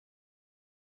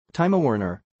Timo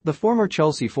Werner, the former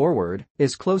Chelsea forward,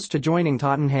 is close to joining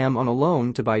Tottenham on a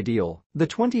loan-to-buy deal. The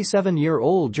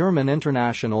 27-year-old German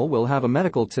international will have a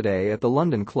medical today at the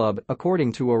London club,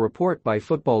 according to a report by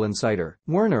Football Insider.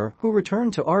 Werner, who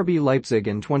returned to RB Leipzig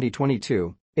in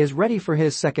 2022, is ready for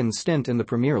his second stint in the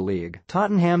Premier League.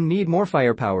 Tottenham need more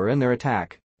firepower in their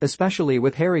attack, especially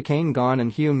with Harry Kane gone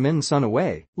and Heung-min Son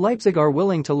away. Leipzig are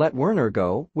willing to let Werner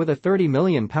go, with a £30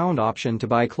 million option to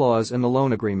buy clause in the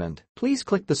loan agreement. Please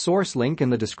click the source link in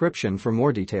the description for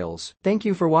more details. Thank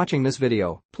you for watching this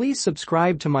video. Please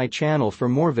subscribe to my channel for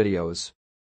more videos.